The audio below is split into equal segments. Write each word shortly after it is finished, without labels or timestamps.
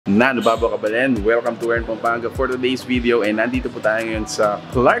Kabalen, welcome to Wern, Pampanga for today's video. And nandito po tayo ngayon sa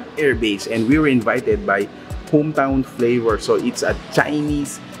Clark Air Base and we were invited by Hometown Flavor. So it's a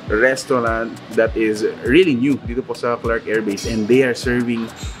Chinese restaurant that is really new dito po sa Clark Air Base, and they are serving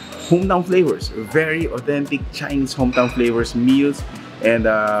hometown flavors, very authentic Chinese hometown flavors meals. And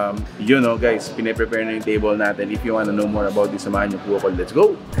you know guys, pinaprepare na yung table natin. If you want to know more about this, samahan niyo po ako. Let's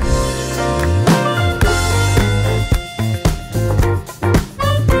go!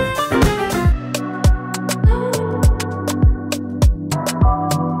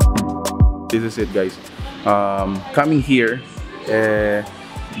 This is it guys. Coming here,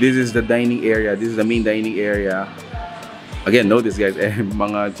 this is the dining area. This is the main dining area. Again, notice guys,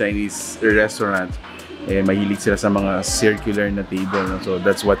 mga Chinese restaurant, mahilig sila sa mga circular na table, no? So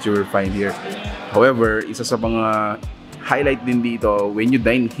that's what you will find here. However, isa sa mga highlight din dito when you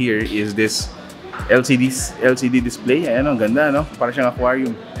dine here is this LCD display. Ayan, ang ganda, no? Para siyang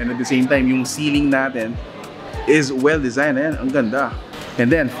aquarium. And at the same time, yung ceiling natin is well designed. Ayan, ang ganda. And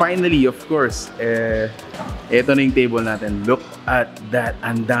then finally, of course, eto na yung table natin. Look at that,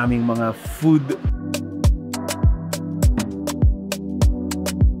 ang daming mga food.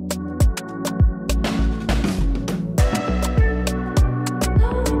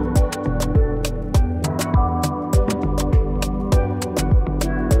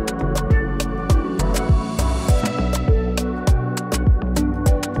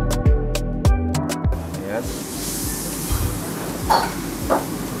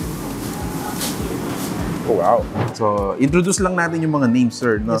 Oh, wow. So, introduce lang natin yung mga names,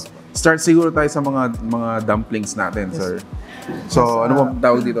 sir, no? Yes. Start siguro tayo sa mga dumplings natin, yes, sir. So, ano bang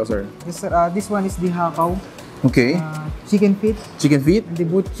tawag dito, sir? Yes, sir. This one is the hakaw. Okay. Chicken feet. Chicken feet? The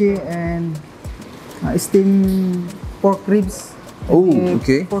butchi and steamed pork ribs. Oh,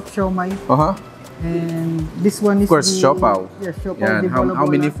 okay. Pork siomai. Uh-huh. And this one is of course, siopaw. Yes, siopaw. Yeah. How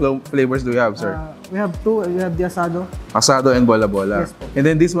many flavors do we have, sir? We have two. We have the asado. Asado and bola-bola. Yes, and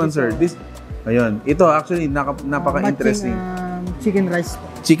then this one, sir. Ayun. Ito actually napaka-interesting. Chicken rice.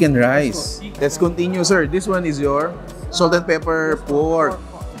 Chicken rice. Let's continue, sir. This one is your salt and pepper pork.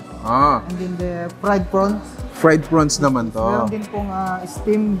 Ah. And then the fried prawns. Fried prawns naman to. Meron din pong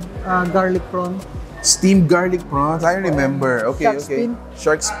steamed garlic prawn. Steamed garlic prawns. I remember. Okay, Shark okay. Fin.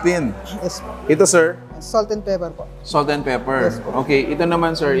 Shark fin. Yes. Ito, sir. Salt and pepper po. Salt and pepper. Yes, okay, ito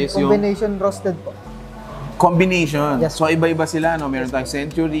naman, sir, is yung combination roasted po. Combination. Yes. So iba-iba sila, no? Meron tayong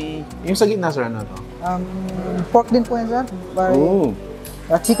century. Yung sa gitna, sir, ano to? Pork din po yan, sir.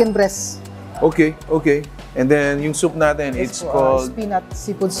 Chicken breast. Okay, okay. And then yung soup natin, yes, it's called spinach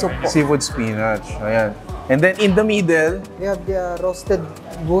seafood soup po. Seafood spinach. Ayan. And then in the middle, we have the roasted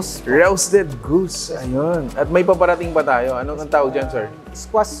goose. Roasted goose. Ayun. At may paparating pa tayo. Anong ang tawag dyan, sir?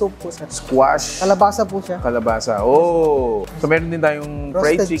 Squash soup po, sir. Squash. Kalabasa po siya. Kalabasa. Oh. So meron din tayong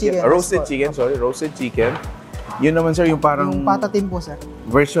fried chicken. Roasted chicken, sorry. Roasted chicken. Yun naman, sir, yung parang yung patatim po, sir.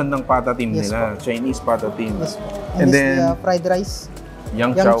 Version ng patatim, yes, nila. Po. Chinese patatim. Yes po. And then fried rice.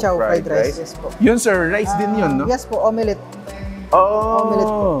 Yang chow fried rice. Yes po. Yun, sir, rice din yun, no? Yes po, omelette. Oh.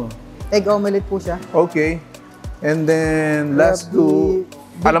 Omelette po. Egg omelette po siya. Okay. And then last two,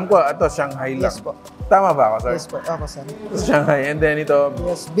 alam ko, ito Shanghai lang. Yes po. Tama ba ako, sir? Yes po, ako, sir. Shanghai. And then ito,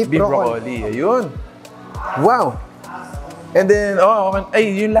 yes, beef broccoli. Ayun. Wow. And then,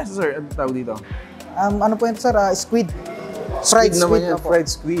 yung last, sir, ano tawag dito? Ano po yun, sir? Squid. Fried squid naman yan.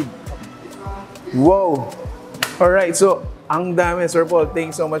 Fried squid. Wow. Alright, so, ang dami, Sir Paul.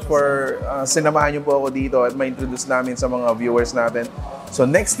 Thanks so much for sinamahan niyo po ako dito at ma-introduce namin sa mga viewers natin. So,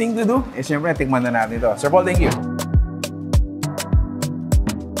 next thing to do, syempre, tikman na natin ito. Sir Paul, thank you.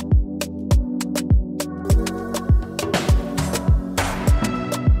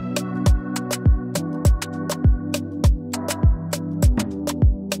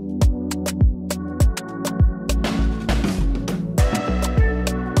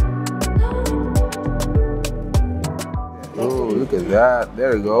 Look at that.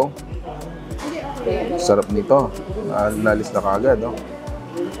 There you go. Sarap nito. Nalis na kagad, no?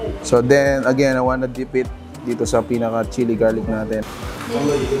 So then, again, I wanna dip it dito sa pinaka-chili garlic natin.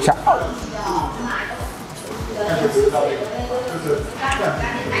 Ciao!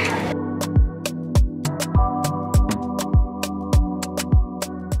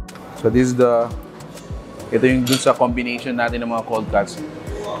 So this is ito yung dun sa combination natin ng mga cold cuts.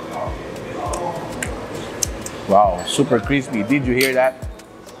 Wow, super crispy. Did you hear that?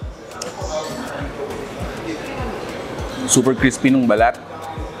 Super crispy nung balat.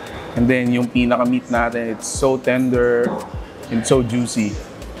 And then yung pinaka-meat natin, it's so tender and so juicy.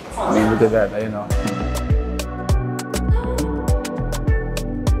 I mean, look at that, ayun o.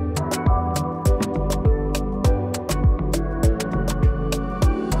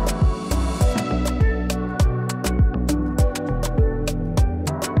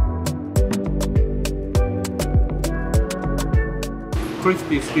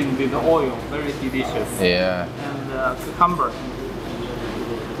 crispy skin with the oil, very delicious. Yeah. And cucumber.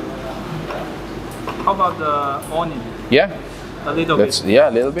 How about the onion? Yeah. A little That's, bit. yeah,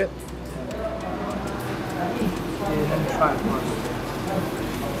 a little bit. Try first.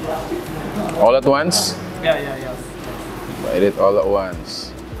 All at once? Yeah. Bite it all at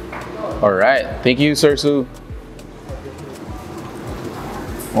once. All right. Thank you, Sir Su.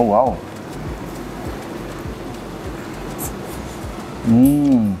 Oh, wow.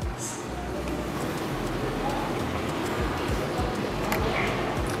 Mmm.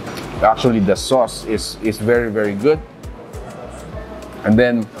 Actually, the sauce is very, very good. And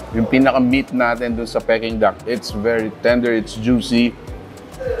then, yung pinaka-meat natin dun sa Peking duck, it's very tender, it's juicy.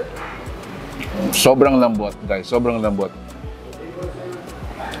 Sobrang lambot, guys. Sobrang lambot.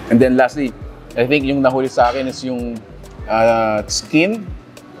 And then lastly, I think yung nahuli sa akin is yung skin.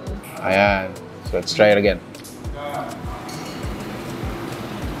 Ayan. So, let's try it again.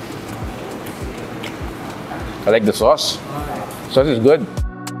 I like the sauce. Sauce is good.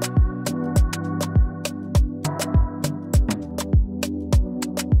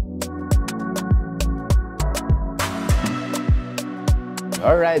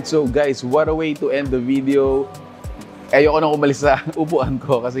 Alright, so guys, what a way to end the video. Ayoko na umalis sa upuan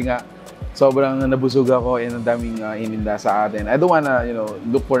ko kasi nga sobrang nabusog ako and ang daming ininda sa atin. I don't wanna,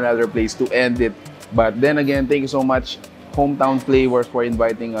 look for another place to end it. But then again, thank you so much, Hometown Flavors, for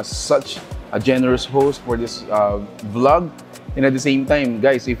inviting us, such a generous host for this vlog. And at the same time,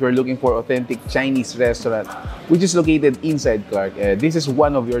 guys, if you're looking for authentic Chinese restaurant, which is located inside Clark, this is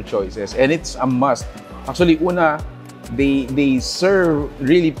one of your choices and it's a must. Actually, una, they serve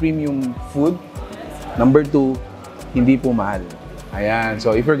really premium food. Number two, hindi po mahal. Ayan.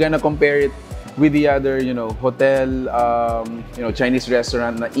 So if you're gonna compare it with the other, hotel, Chinese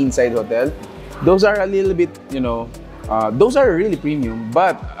restaurant na inside hotel, those are a little bit, those are really premium,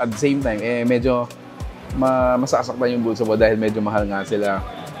 but at the same time, medyo masasaktan yung bulsa mo dahil medyo mahal nga sila.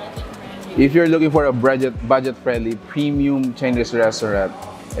 If you're looking for a budget-friendly premium Chinese restaurant,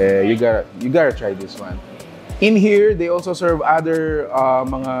 you gotta try this one. In here, they also serve other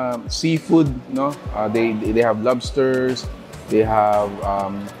mga seafood, no? They have lobsters, they have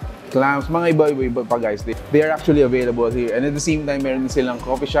clams, mga iba-iba pa guys. They are actually available here. And at the same time, meron din silang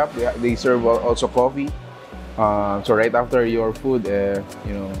coffee shop. They serve also coffee. So right after your food, a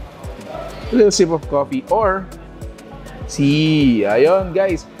little sip of coffee or tea. Ayun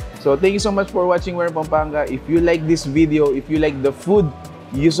guys. So thank you so much for watching Where Pampanga. If you like this video, if you like the food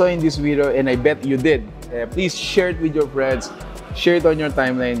you saw in this video, and I bet you did, please share it with your friends, share it on your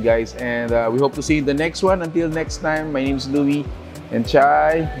timeline guys, and we hope to see you in the next one. Until next time, my name is Louie and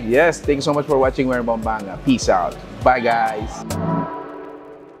Chai. Yes, thank you so much for watching Where Pampanga. Peace out. Bye guys.